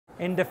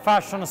In the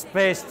fashion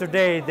space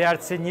today,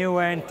 there's a new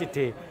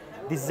entity.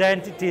 This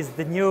entity is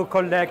the new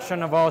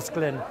collection of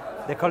Osklen,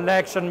 the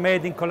collection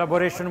made in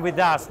collaboration with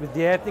us, with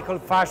the Ethical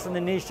Fashion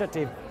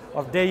Initiative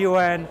of the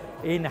UN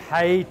in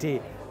Haiti,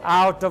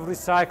 out of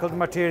recycled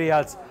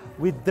materials,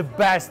 with the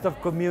best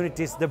of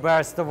communities, the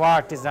best of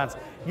artisans.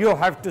 You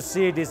have to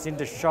see this in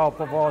the shop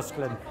of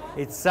Osklen.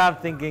 It's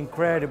something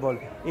incredible.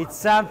 It's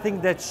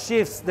something that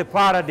shifts the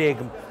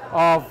paradigm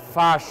of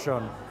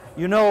fashion.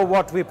 You know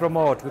what we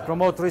promote? We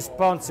promote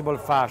responsible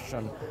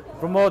fashion. We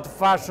promote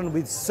fashion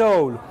with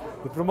soul.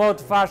 We promote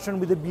fashion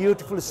with a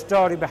beautiful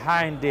story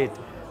behind it.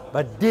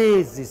 But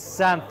this is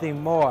something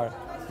more.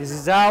 This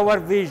is our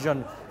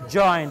vision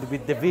joined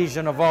with the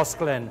vision of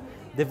Osklen,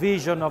 the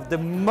vision of the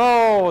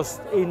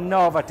most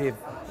innovative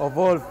of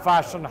all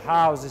fashion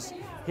houses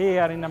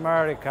here in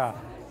America.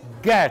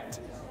 Get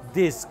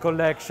this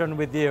collection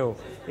with you.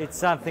 It's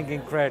something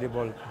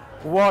incredible.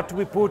 What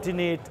we put in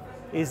it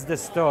is the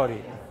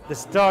story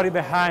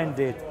behind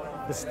it,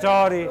 the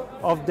story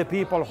of the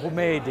people who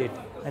made it.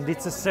 And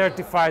it's a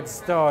certified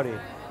story.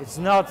 It's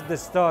not the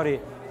story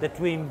that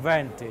we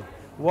invented.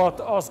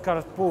 What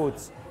Oscar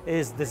puts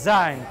is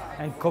design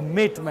and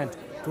commitment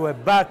to a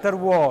better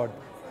world.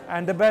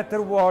 And a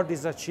better world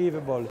is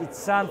achievable. It's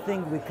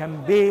something we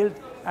can build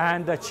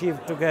and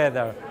achieve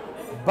together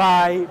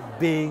by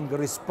being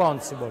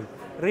responsible.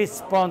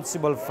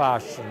 Responsible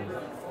fashion.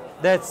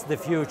 That's the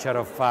future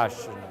of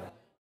fashion.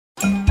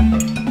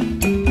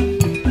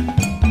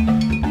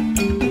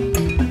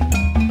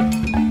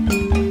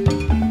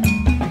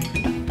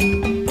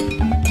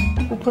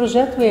 O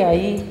projeto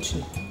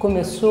e-ayiti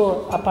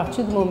começou a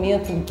partir do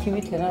momento em que o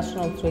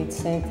International Trade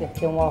Center,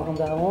 que é um órgão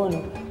da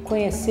ONU,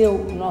 conheceu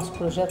o nosso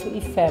projeto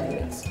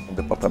e-fabrics. O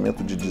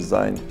departamento de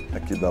design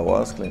aqui da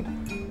Osklen,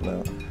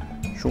 né,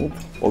 junto,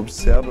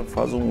 observa,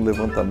 faz um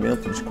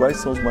levantamento de quais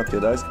são os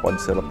materiais que podem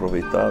ser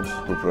aproveitados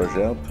para o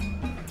projeto,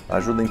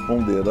 ajuda a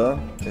empoderar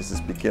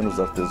esses pequenos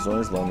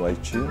artesãos lá no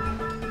Haiti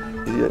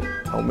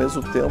e, ao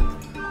mesmo tempo,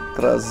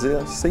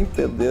 trazer, sem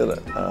perder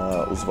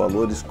os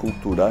valores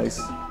culturais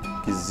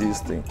que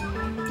existem.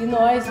 E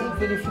nós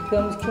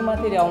verificamos que o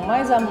material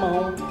mais à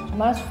mão,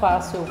 mais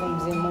fácil,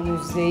 vamos dizer,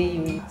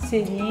 manuseio,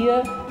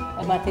 seria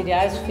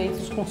materiais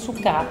feitos com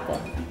sucata.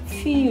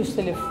 Fios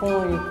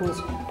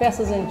telefônicos,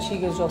 peças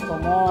antigas de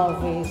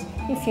automóveis,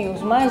 enfim,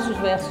 os mais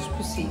diversos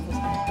possíveis.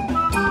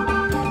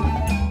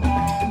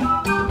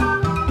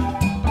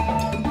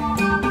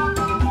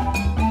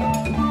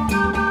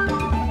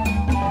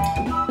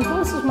 Então,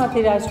 esses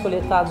materiais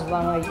coletados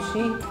lá no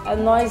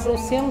Haiti, nós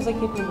trouxemos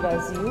aqui para o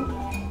Brasil.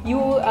 E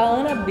a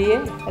Ana B,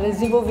 ela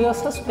desenvolveu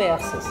essas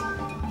peças,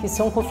 que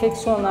são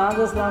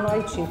confeccionadas lá no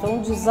Haiti. Então,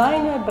 o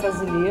design é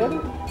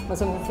brasileiro,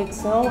 mas a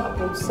confecção, a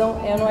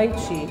produção é no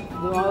Haiti.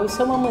 Então,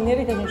 isso é uma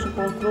maneira que a gente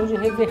encontrou de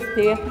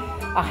reverter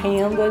a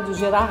renda, de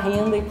gerar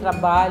renda e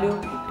trabalho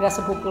para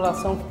essa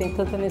população que tem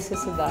tanta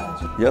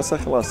necessidade. E essa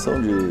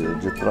relação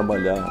de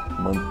trabalhar,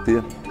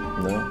 manter,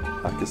 né,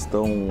 a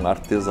questão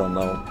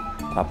artesanal,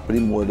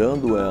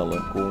 aprimorando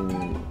ela com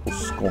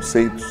os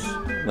conceitos,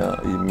 né,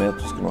 e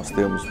métodos que nós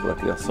temos para a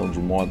criação de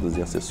modas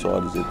e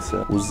acessórios,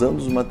 etc. Usando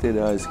os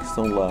materiais que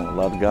estão lá,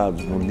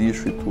 largados no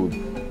lixo e tudo,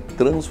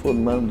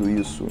 transformando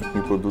isso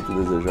em produto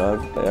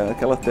desejável, é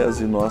aquela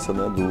tese nossa,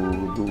 né,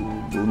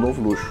 do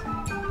novo luxo.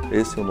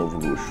 Esse é o novo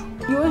luxo.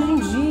 E hoje em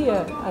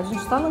dia, a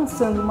gente está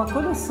lançando uma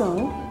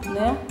coleção,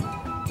 né,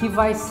 que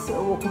vai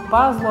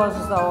ocupar as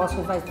lojas da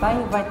Osklen, vai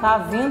estar à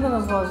venda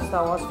nas lojas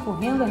da Osklen por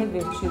renda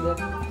revertida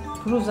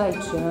para os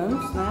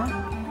haitianos,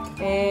 né?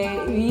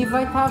 E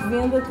vai estar à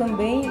venda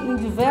também em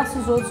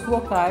diversos outros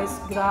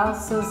locais,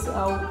 graças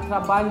ao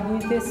trabalho do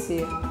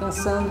ITC.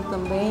 Pensando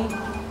também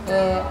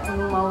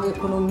numa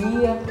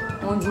economia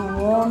onde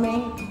o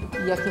homem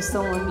e a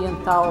questão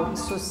ambiental e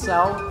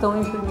social estão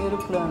em primeiro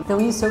plano.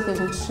 Então isso é o que a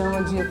gente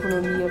chama de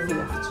economia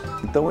verde.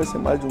 Então esse é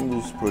mais um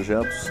dos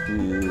projetos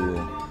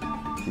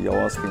que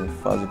a Osklen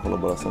faz em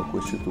colaboração com o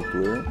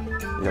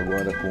Instituto-e e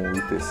agora com o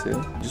ITC,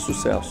 de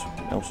sucesso.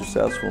 É um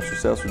sucesso, foi um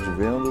sucesso de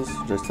vendas,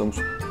 já estamos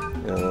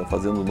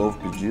fazendo um novo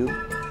pedido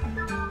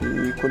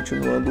e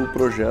continuando o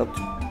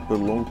projeto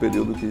pelo longo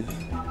período que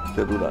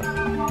durar.